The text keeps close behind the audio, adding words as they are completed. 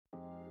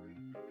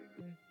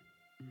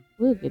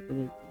We'll get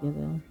to it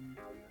together.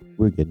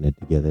 We're getting it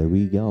together.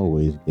 We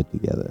always get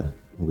together.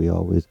 We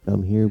always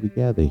come here. We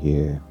gather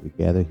here. We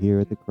gather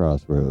here at the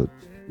crossroads.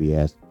 We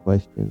ask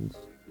questions.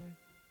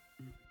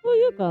 Who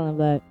you calling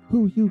black?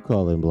 Who you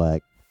calling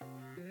black?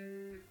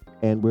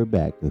 And we're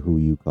back to who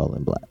you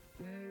calling black.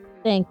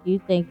 Thank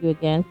you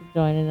again for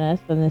joining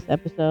us on this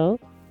episode.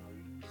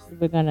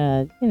 We're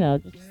gonna,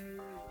 just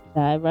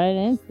dive right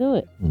into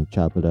it. And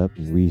chop it up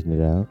and reason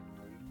it out.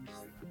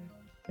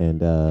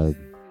 And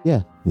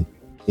yeah,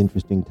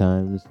 interesting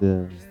times.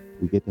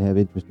 We get to have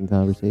interesting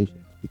conversations.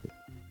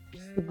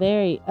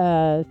 Very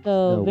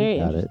very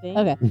interesting. It.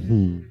 Okay.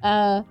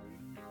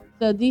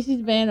 So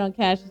DC's ban on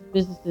cashless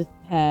businesses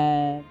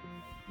has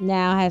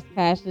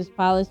cashless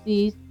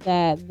policies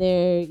that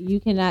you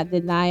cannot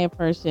deny a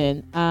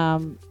person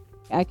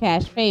a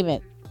cash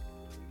payment.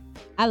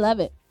 I love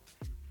it.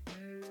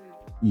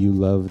 You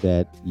love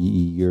that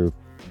you're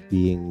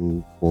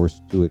being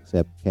forced to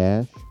accept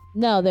cash?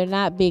 No, they're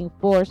not being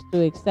forced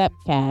to accept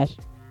cash.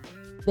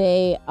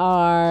 They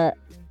are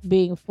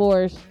being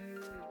forced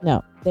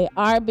to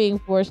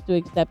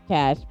accept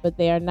cash, but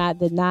they are not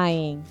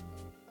denying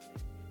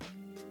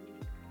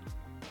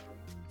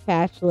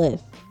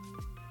cashless.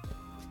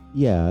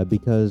 Yeah,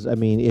 because I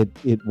mean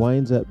it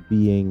winds up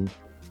being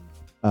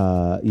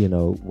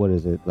what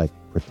is it, like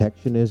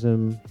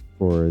protectionism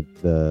for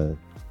the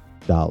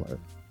dollar.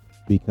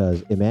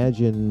 Because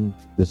imagine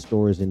the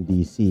stores in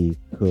DC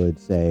could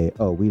say,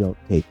 oh, we don't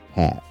take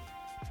cash,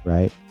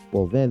 right?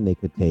 Well, then they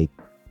could take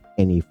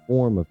any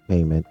form of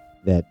payment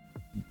that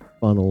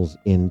funnels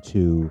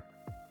into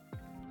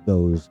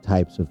those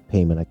types of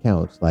payment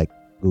accounts like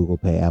Google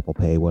Pay, Apple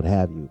Pay, what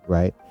have you,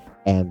 right?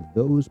 And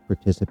those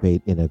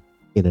participate in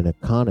an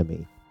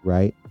economy,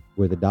 right,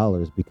 where the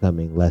dollar is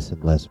becoming less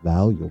and less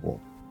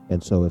valuable.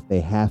 And so if they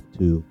have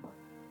to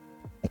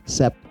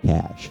accept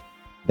cash,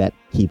 that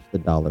keeps the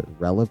dollar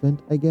relevant,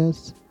 I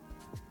guess.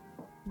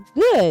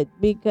 Good,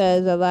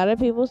 because a lot of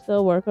people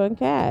still work on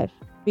cash.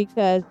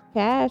 Because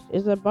cash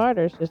is a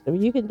barter system.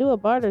 You can do a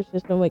barter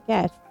system with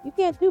cash. You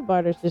can't do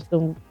barter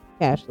system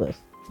cashless.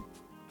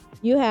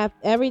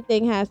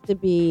 Everything has to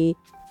be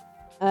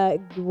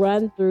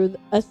run through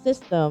a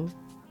system.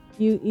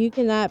 You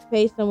cannot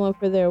pay someone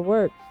for their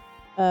work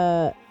in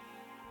a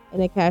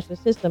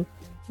cashless system.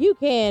 You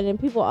can, and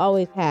people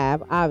always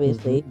have,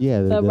 obviously. Mm-hmm.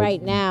 Yeah. But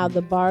right now,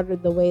 the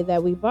way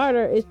that we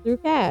barter is through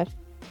cash.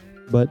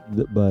 But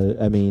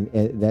I mean,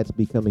 that's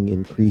becoming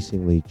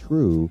increasingly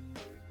true,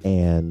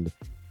 and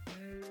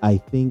I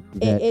think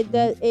that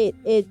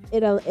it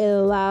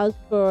allows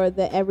for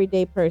the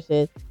everyday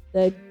person,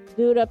 the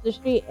dude up the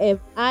street. If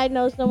I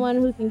know someone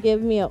who can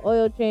give me an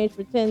oil change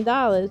for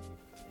 $10,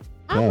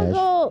 I'm gonna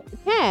go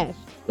cash.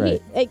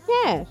 Right.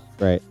 Cash.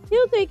 Right.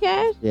 He'll take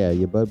cash. Yeah,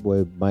 your bud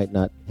boy might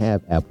not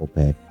have Apple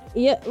Pay.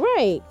 Yeah,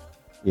 right.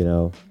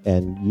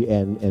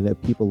 And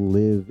people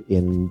live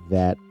in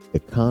that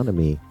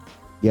economy.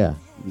 Yeah,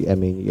 I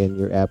mean, and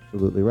you're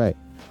absolutely right.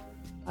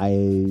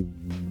 I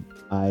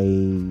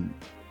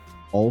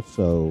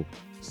also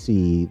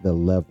see the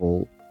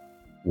level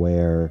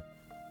where,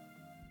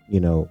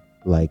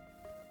 like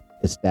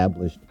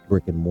established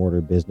brick and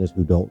mortar business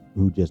who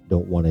just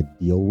don't want to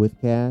deal with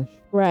cash.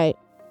 Right.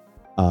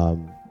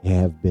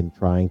 Have been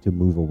trying to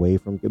move away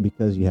from,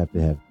 because you have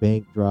to have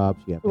bank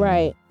drops, you have to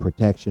have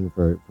protection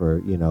for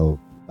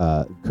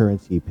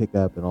currency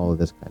pickup and all of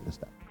this kind of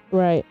stuff.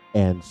 Right.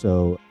 And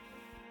so,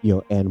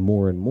 and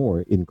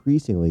more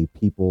increasingly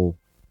people,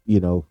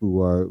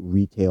 who are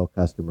retail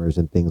customers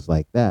and things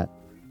like that,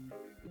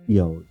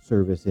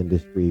 service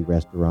industry,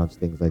 restaurants,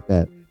 things like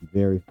that,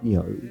 very,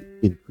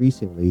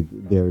 increasingly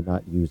they're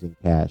not using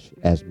cash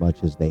as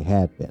much as they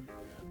had been.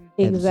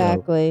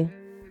 Exactly.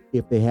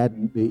 If they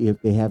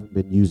haven't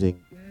been using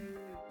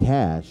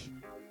cash,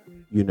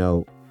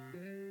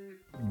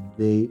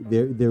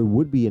 there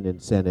would be an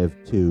incentive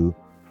to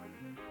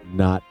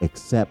not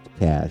accept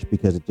cash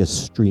because it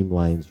just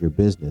streamlines your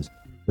business.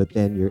 But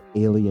then you're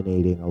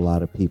alienating a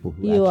lot of people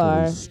who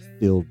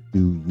still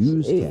do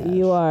use cash.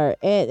 You are,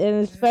 and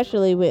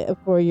especially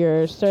for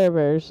your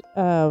servers,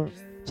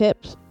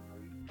 tips.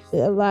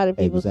 A lot of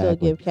people still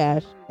give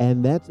cash,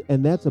 and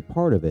that's a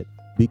part of it,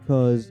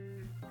 because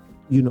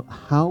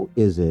how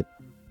is it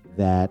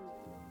that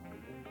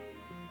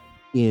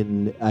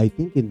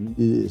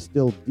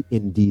still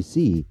in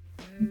DC,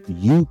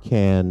 you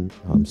can,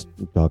 I'm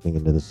talking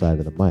into the side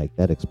of the mic,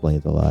 that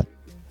explains a lot.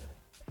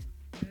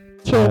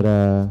 True.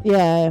 But,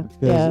 yeah.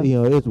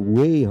 It's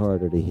way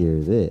harder to hear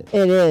this.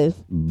 It is.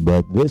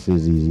 But this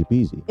is easy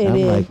peasy.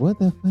 I'm like, what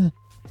the fuck?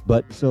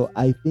 But so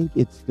I think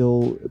it's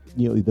still,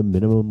 the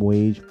minimum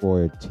wage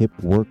for tip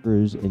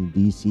workers in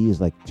DC is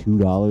like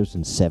 $2.70 or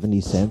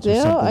something.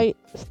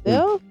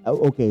 Still?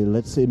 Okay,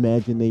 let's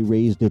imagine they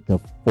raised it to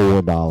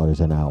 $4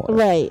 an hour.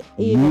 Right.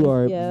 You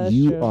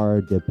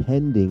are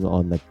depending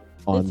on the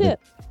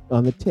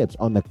tips,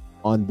 on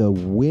the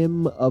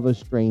whim of a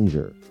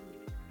stranger.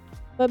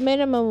 But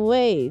minimum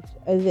wage,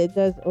 it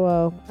does.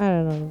 Well, I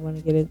don't want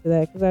to get into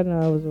that because I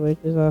know I was a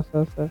waitress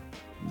also. So.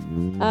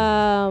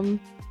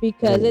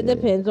 because it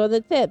depends on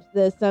the tips.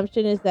 The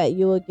assumption is that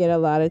you will get a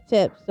lot of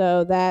tips,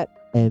 so that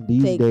And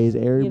these takes, days,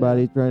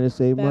 everybody's trying to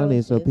save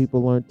money, so balances.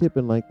 people aren't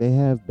tipping like they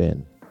have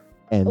been.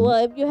 And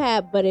Well, if you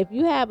have a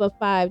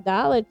 $5,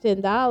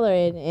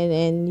 $10,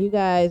 and you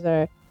guys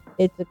are,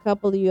 it's a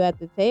couple of you at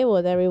the table,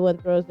 and everyone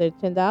throws their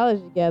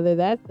 $10 together.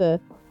 That's a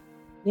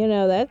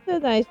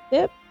nice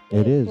tip.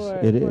 It is. for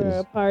It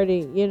a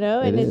party, and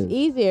It it's is.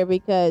 easier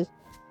because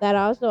that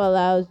also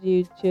allows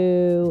you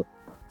to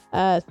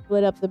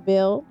split up the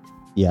bill.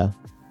 Yeah.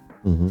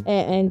 Mm-hmm.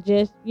 And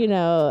just,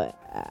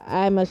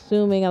 I'm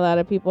assuming a lot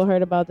of people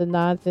heard about the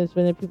nonsense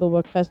when the people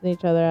were cussing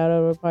each other out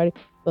over a party.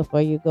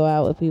 Before you go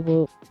out with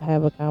people,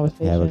 have a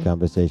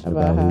conversation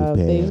about how who's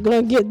paying. things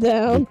gonna get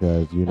down.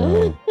 Because, you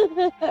don't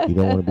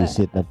want to be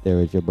sitting up there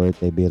at your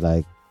birthday, be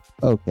like,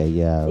 okay,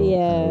 yeah, we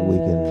can. We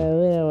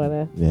don't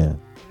wanna. Yeah.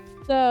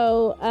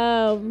 So,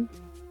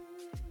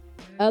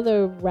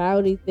 other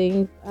rowdy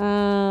things.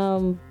 I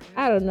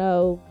don't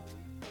know.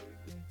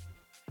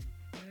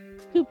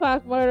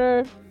 Tupac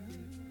murder.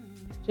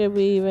 Should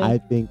we even? I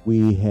think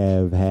we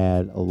have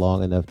had a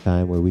long enough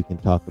time where we can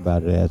talk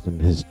about it as an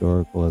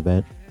historical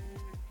event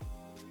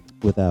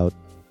without,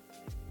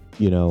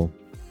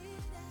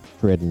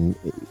 treading.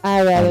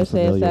 I'd rather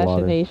say unfamiliar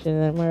water. assassination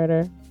than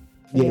murder.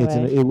 Yeah,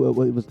 Anyway. it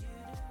was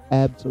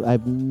absolutely.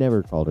 I've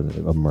never called it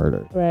a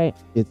murder. Right.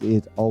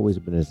 It's always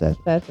been an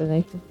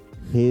assassination.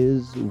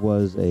 His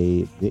was I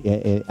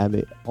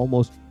mean,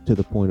 almost to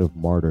the point of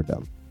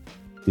martyrdom,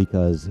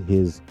 because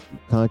his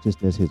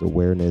consciousness, his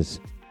awareness,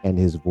 and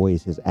his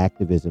voice, his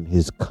activism,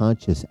 his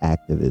conscious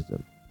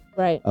activism,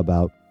 right,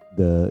 about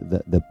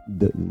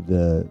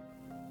the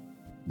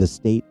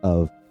state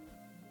of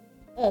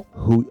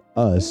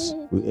us.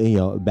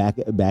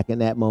 Back in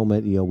that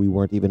moment, we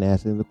weren't even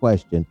asking the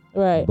question,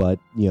 right, but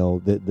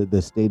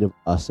the state of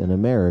us in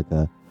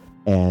America,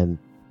 and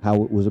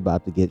how it was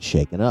about to get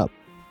shaken up.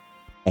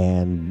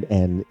 And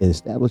the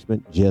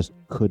establishment just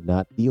could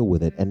not deal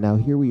with it. And now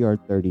here we are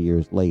 30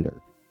 years later,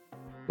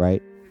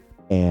 right?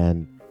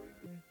 And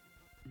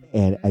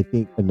I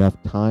think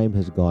enough time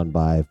has gone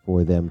by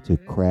for them to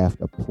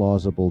craft a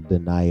plausible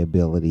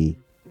deniability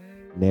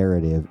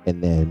narrative,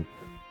 and then,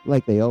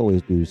 like they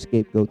always do,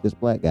 scapegoat this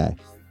black guy.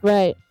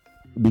 Right.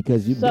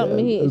 Because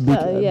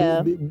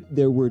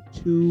there were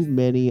too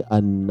many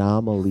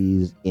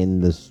anomalies in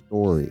the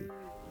story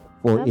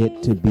for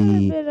it to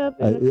be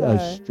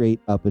a straight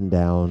up and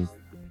down,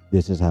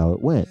 this is how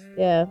it went.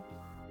 Yeah.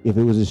 If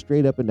it was a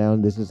straight up and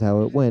down, this is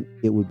how it went,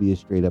 it would be a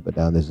straight up and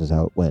down, this is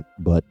how it went.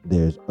 But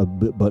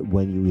but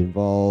when you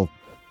involve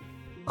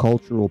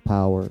cultural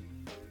power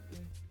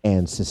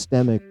and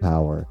systemic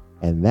power,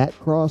 and that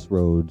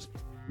crossroads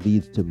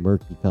leads to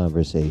murky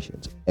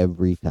conversations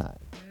every time.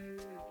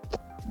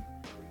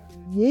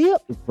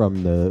 Yep.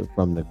 From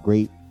the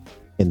great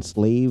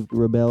enslaved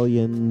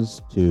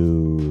rebellions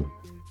to,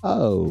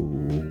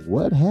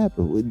 what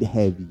happened?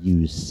 Have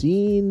you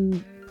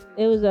seen?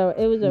 It was a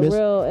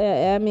real.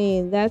 I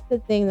mean, that's the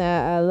thing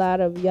that a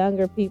lot of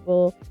younger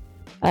people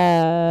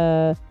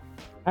are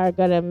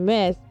gonna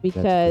miss,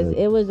 because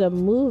it was a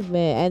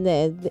movement,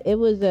 and it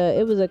was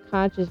a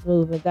conscious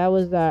movement. That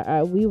was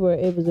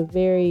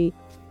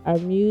our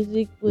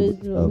music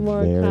was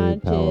more very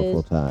conscious.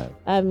 Powerful time.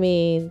 I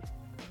mean,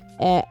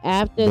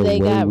 after they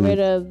got rid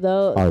of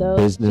those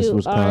business two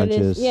was artists,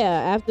 conscious.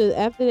 yeah.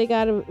 After they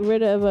got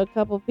rid of a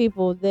couple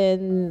people,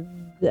 then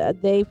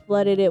they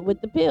flooded it with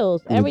the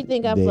pills.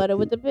 Everything got flooded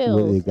with the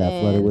pills. It got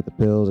flooded with the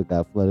pills. It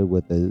got flooded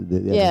with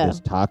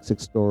this toxic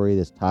story,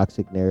 this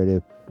toxic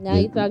narrative. Now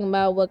you're talking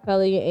about what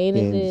color your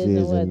anus is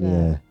and whatnot.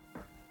 Yeah.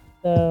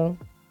 So,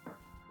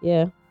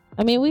 yeah.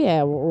 I mean, we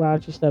had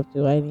raunchy stuff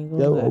too. I ain't even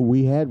gonna lie.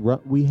 We had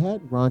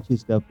raunchy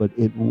stuff, but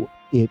it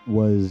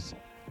was.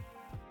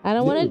 I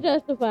don't want to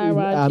justify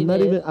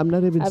raunchiness. I'm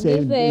not even I'm saying.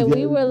 just saying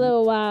we were a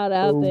little wild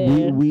out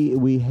there.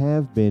 We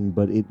have been,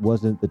 but it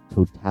wasn't the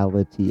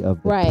totality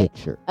of the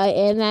picture.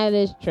 And that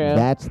is true.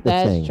 That's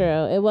thing. True.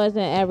 It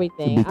wasn't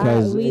everything.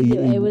 Because we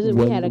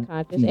had a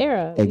conscious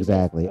era.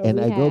 Exactly.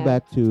 I go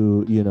back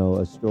to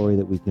a story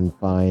that we can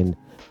find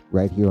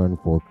right here on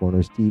Four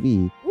Corners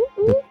TV.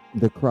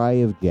 The Cry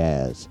of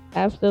Jazz.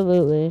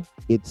 Absolutely.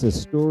 It's a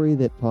story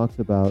that talks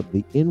about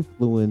the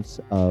influence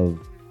of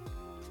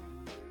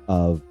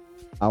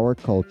our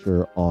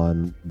culture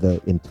on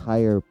the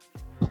entire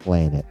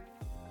planet,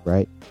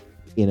 right?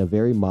 In a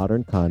very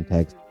modern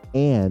context,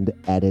 and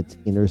at its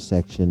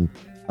intersection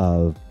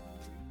of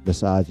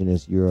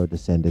misogynist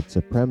Euro-descended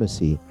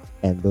supremacy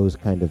and those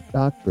kind of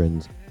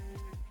doctrines.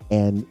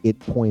 And it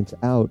points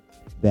out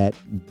that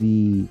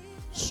the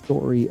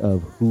story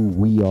of who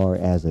we are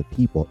as a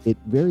people, it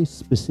very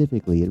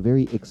explicitly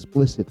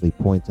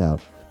points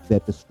out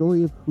that the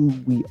story of who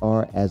we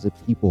are as a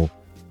people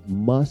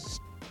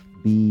must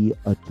be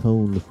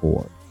atoned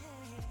for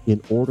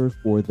in order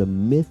for the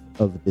myth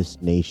of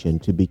this nation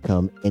to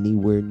become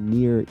anywhere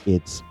near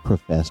its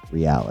professed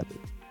reality,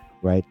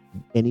 right?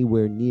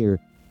 Anywhere near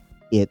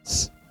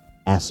its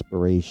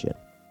aspiration.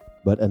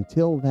 But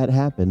until that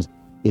happens,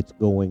 it's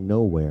going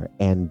nowhere.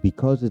 And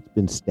because it's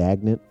been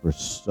stagnant for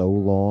so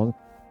long,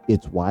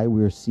 it's why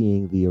we're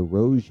seeing the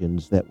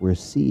erosions that we're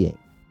seeing.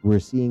 We're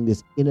seeing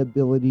this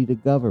inability to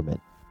government.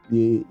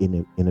 The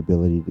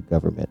inability to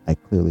government. I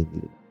clearly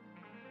needed.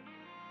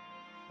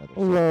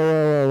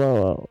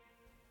 Whoa.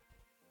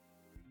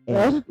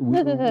 And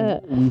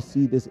we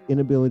see this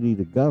inability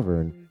to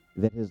govern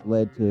that has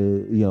led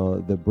to,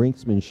 the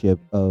brinksmanship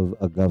of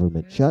a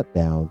government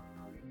shutdown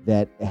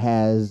that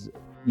has,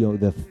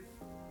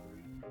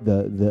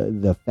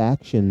 the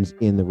factions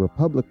in the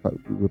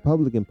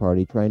Republican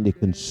Party trying to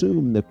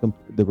consume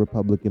the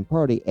Republican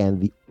Party,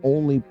 and the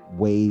only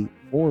way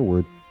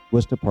forward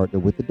was to partner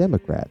with the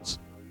Democrats.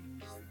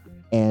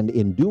 And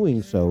in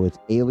doing so, it's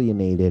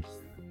alienated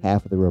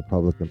half of the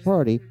Republican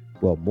Party,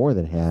 well, more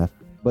than half,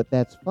 but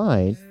that's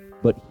fine.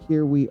 But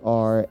here we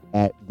are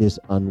at this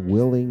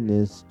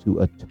unwillingness to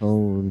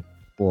atone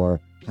for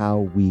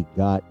how we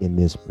got in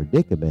this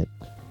predicament.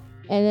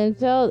 And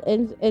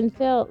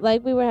until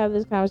like we were having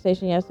this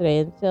conversation yesterday,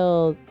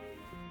 until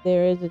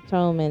there is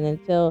atonement,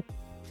 until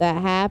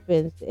that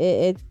happens,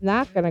 it's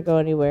not going to go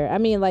anywhere. I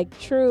mean, like,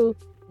 true,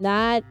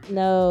 not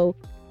no,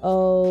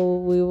 oh,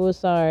 we were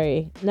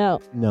sorry. No.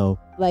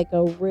 Like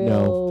a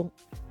real...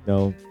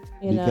 No.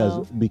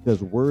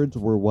 Because words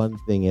were one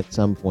thing at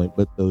some point,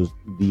 but the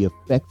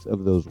effects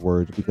of those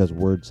words, because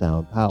words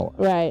sound power.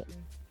 Right.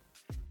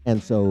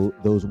 And so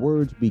those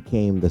words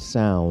became the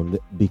sound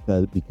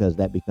because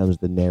that becomes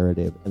the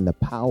narrative, and the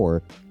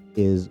power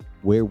is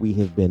where we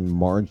have been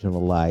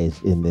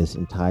marginalized in this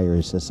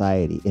entire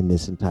society, in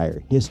this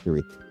entire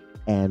history.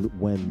 And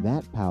when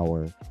that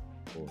power...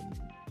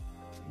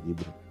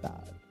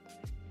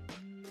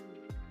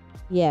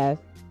 Yes.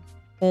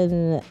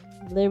 And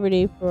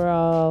liberty for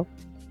all.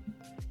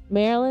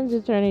 Maryland's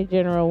Attorney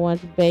General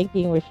wants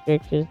banking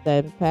restrictions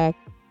that impact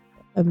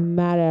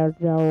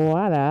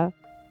marijuana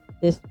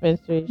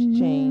dispensaries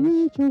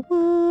changed.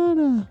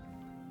 Marijuana.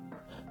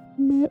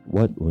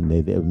 What? When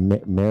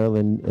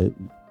Maryland,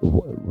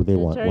 they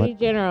want what? Attorney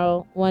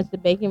General wants the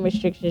banking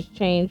restrictions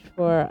changed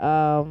for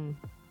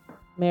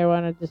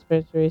marijuana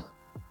dispensaries.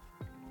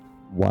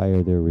 Why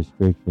are there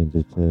restrictions?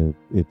 It's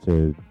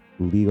a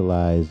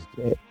legalized.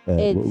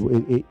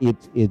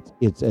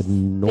 It's a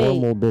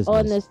normal business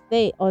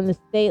on the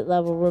state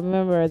level.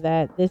 Remember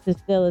that this is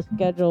still a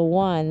Schedule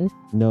 1.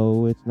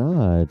 No, it's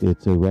not.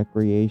 It's a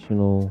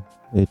recreational.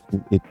 It's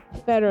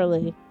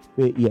federally.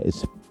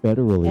 It's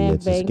federally. And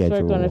it's a Schedule.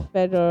 banks work on a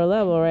federal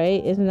level,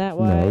 right? Isn't that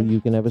why? No, you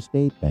can have a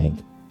state bank.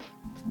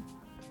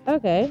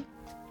 Okay.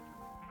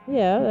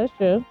 Yeah, that's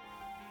true.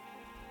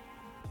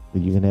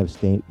 You can have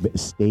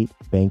state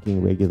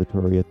banking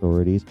regulatory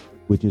authorities,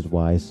 which is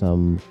why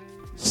some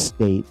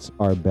states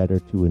are better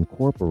to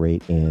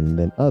incorporate in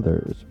than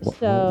others.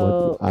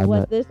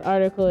 What this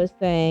article is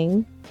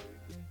saying,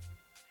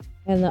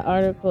 and the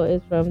article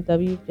is from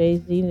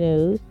WJZ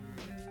News,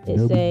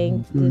 is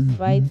saying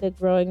despite the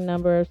growing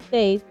number of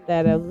states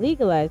that have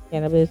legalized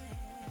cannabis,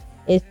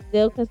 it's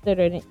still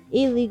considered an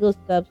illegal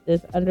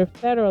substance under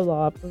federal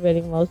law,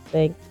 preventing most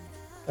banks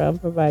from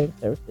providing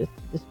services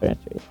to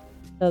dispensaries.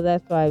 So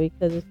that's why,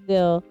 because it's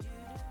still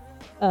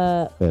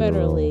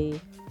federally,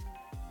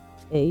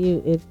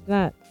 it's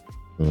not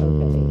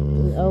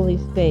okay. Only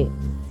state.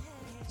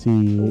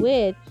 See,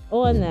 which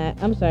on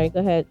that, I'm sorry. Go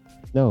ahead.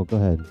 No, go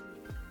ahead.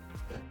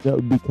 No,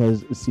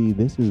 because see,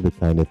 this is the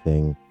kind of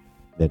thing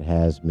that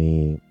has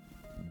me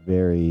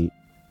very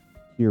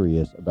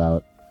curious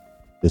about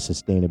the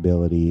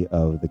sustainability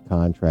of the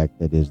contract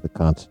that is the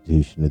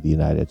Constitution of the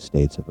United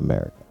States of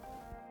America,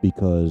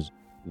 because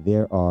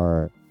there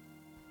are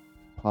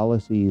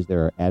policies,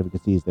 there are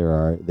advocacies, there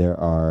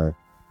are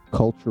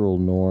cultural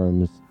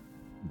norms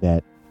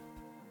that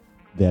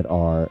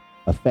are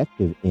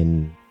effective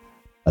in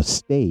a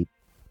state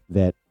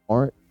that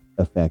aren't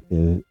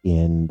effective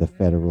in the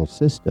federal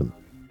system.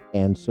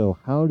 And so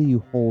how do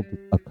you hold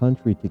a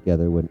country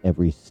together when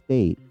every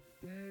state,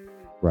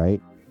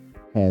 right,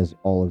 has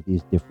all of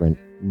these different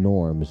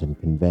norms and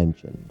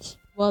conventions?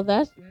 Well,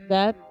 that's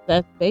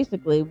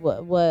basically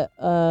what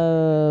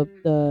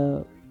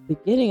the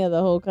beginning of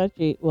the whole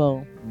country.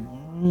 Well,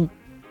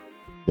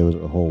 there was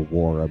a whole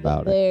war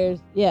about it.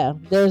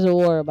 There's a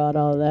war about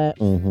all that.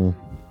 Mm-hmm.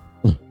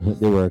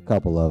 There were a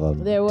couple of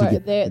them. There were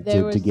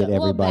to get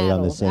everybody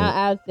on the same.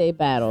 I'd say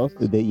battles.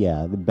 The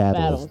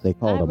battles. They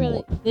called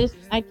them.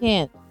 I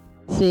can't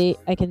see.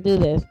 I can do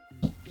this.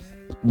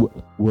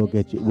 We'll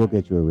get you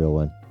a real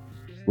one.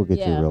 We'll get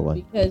you a real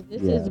one because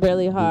this is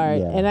really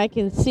hard, and I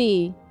can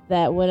see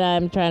that when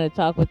I'm trying to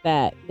talk with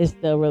that, it's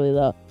still really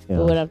low. Yeah.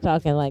 But when I'm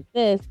talking like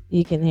this,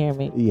 you can hear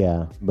me.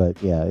 Yeah, but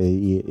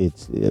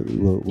it's.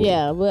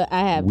 Well, I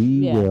have.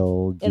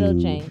 Will. It'll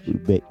change.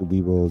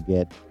 We will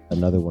get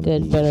another one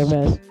of these. Better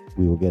rest.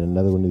 We will get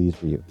another one of these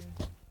for you.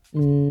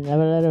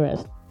 Never let it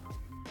rest.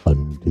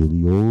 Until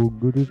your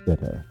good is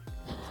better.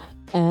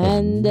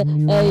 And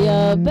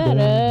your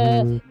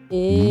better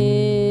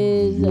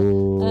is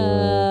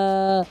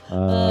better.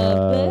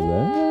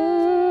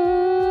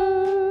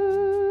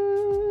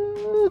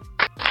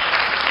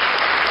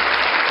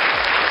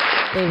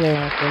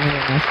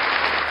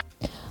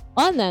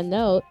 On that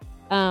note,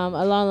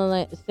 along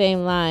the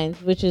same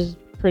lines, which is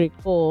pretty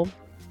cool.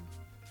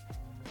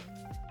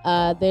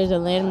 There's a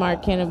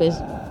landmark cannabis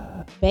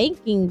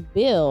banking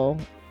bill.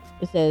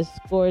 It says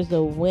scores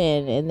a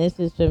win, and this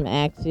is from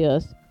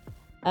Axios.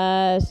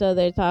 So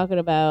they're talking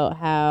about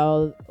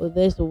how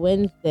this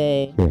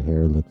Wednesday. Your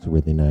hair looks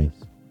really nice.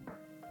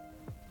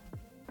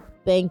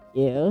 Thank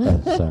you.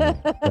 Sorry.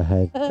 Go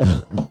ahead.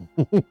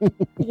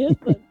 You're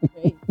so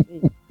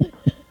crazy.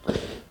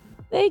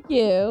 Thank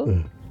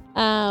you.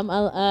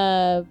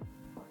 A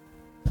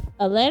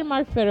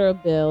landmark federal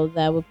bill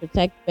that would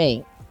protect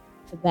banks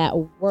that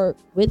work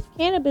with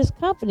cannabis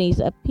companies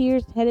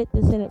appears headed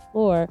to Senate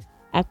floor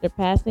after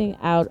passing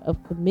out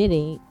of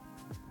committee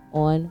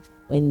on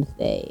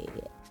Wednesday.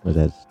 Was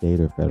that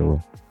state or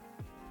federal?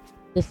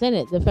 The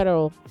Senate, the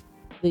federal,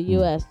 the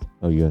U.S.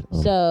 Oh, U.S.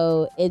 Oh.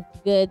 So it's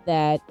good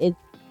that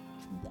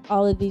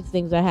all of these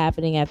things are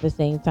happening at the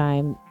same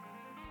time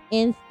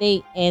in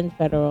state and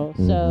federal.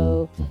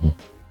 So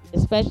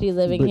especially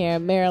living here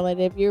in Maryland,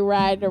 if you're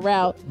riding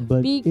around,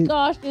 be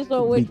cautious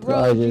on which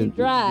roads you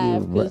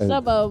drive, because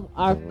some of them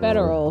are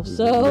federal.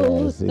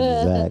 So yes,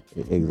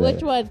 exactly.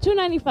 Which one?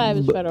 295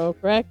 is federal,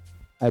 correct?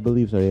 I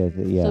believe so.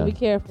 Yeah. So be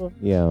careful.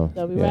 Yeah.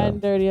 Don't be riding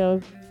dirty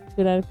on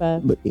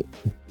 295. But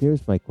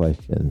here's my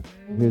question.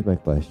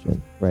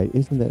 Right?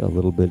 Isn't that a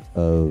little bit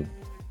of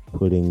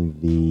putting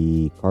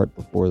the cart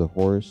before the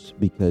horse,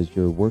 because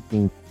you're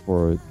working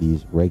for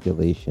these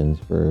regulations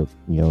for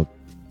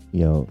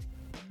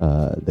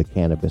the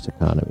cannabis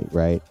economy,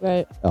 right?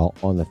 Right.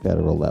 On the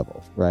federal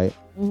level, right?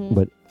 Mm-hmm.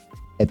 But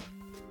at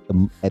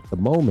the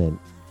moment,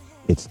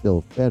 it's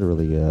still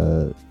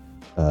federally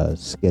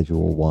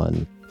Schedule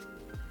 1.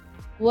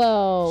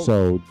 Well.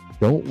 So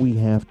don't we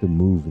have to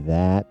move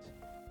that?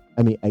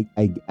 I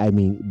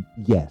mean,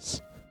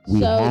 yes.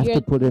 We have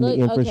to put in the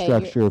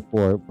infrastructure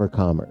for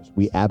commerce.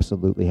 We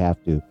absolutely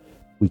have to.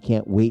 We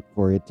can't wait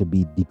for it to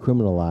be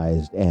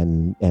decriminalized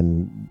and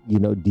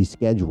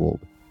descheduled.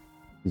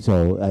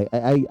 So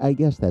I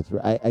guess that's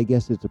right. I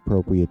guess it's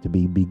appropriate to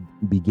be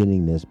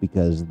beginning this,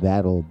 because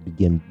that'll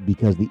begin,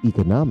 because the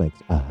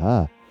economics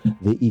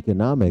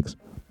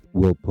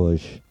will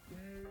push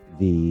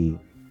the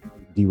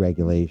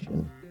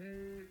deregulation.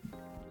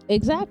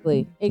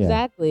 Exactly.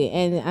 Yeah.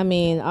 And I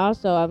mean,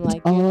 also, I'm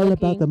like, all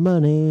about the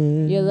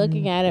money. You're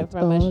looking at it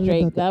from a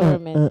straight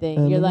government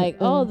thing. You're like,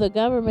 the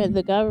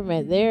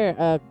government, they're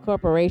a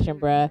corporation,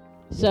 bruh.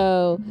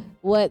 So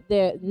what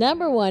their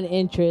number one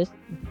interest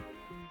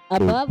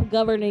above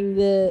governing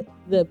the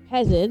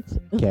peasants.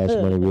 Cash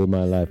money ruled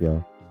my life,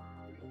 y'all.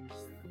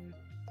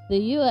 The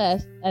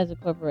U.S. as a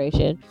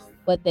corporation,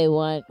 what they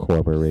want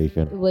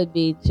would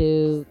be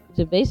to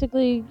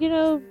basically,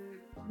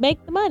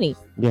 make the money.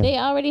 Yeah. They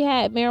already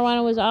had,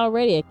 marijuana was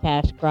already a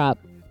cash crop.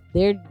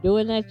 They're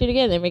doing that shit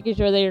again. They're making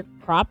sure their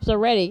crops are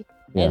ready,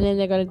 and then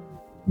they're going to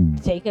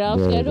take it off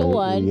Schedule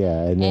 1.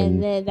 Yeah,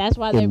 and then that's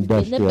why they're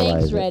getting the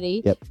banks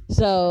ready. Yep.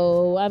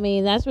 So, I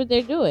mean, that's what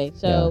they're doing.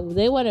 So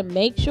they want to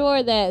make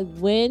sure that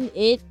when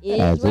it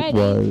is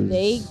ready,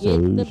 they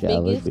get the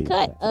biggest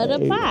cut of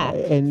the pie.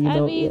 And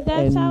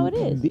that's how it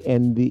is.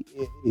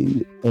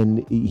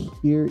 And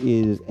here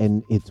is,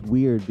 and it's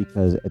weird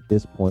because at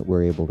this point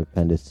we're able to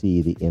kind of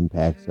see the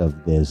impacts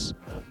of this.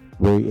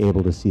 We're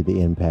able to see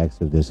the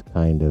impacts of this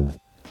kind of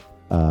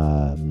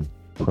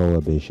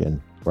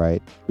prohibition,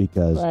 right?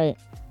 Because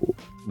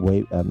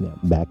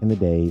back in the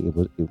day, it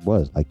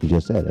was like you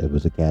just said, it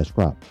was a cash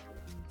crop,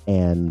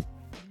 and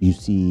you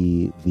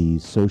see the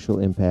social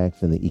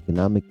impacts and the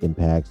economic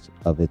impacts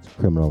of its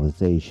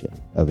criminalization,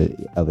 of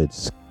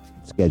its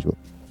schedule,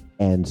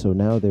 and so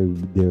now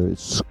they're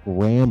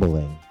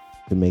scrambling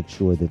to make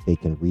sure that they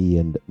can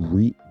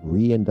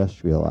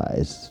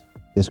reindustrialize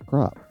this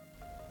crop,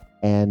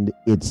 and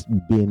it's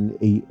been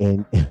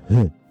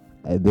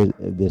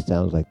this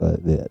sounds like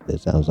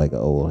an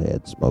old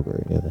head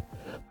smoker,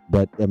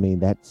 but I mean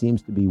that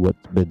seems to be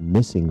what's been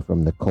missing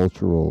from the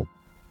cultural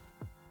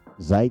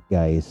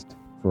zeitgeist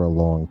for a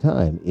long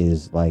time,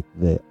 is like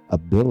the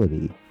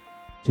ability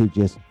to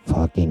just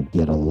fucking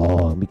get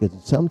along, because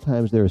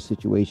sometimes there are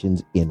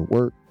situations in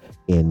work,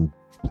 in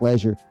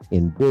pleasure,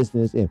 in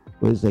business, and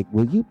it's like,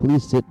 will you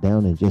please sit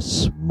down and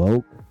just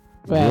smoke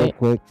real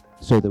quick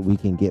so that we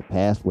can get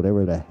past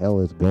whatever the hell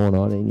is going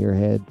on in your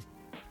head?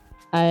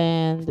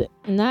 And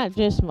not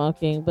just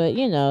smoking, but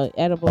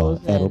edibles,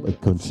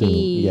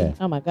 tea. Yeah.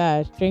 Oh my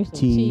gosh, drink some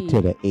tea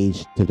to the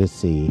H to the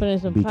C, put in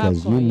some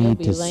because popcorn, you need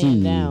to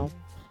see down.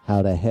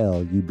 How the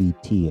hell you be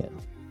teeing.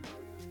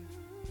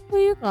 Who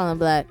you calling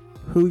black?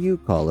 Who you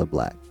calling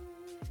black?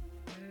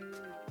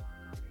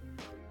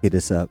 Hit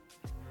us up,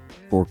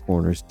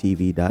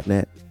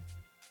 fourcornerstv.net.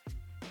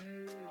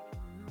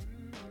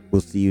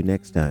 We'll see you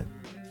next time.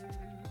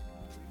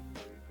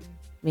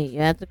 Meet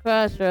you at the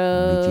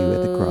crossroads.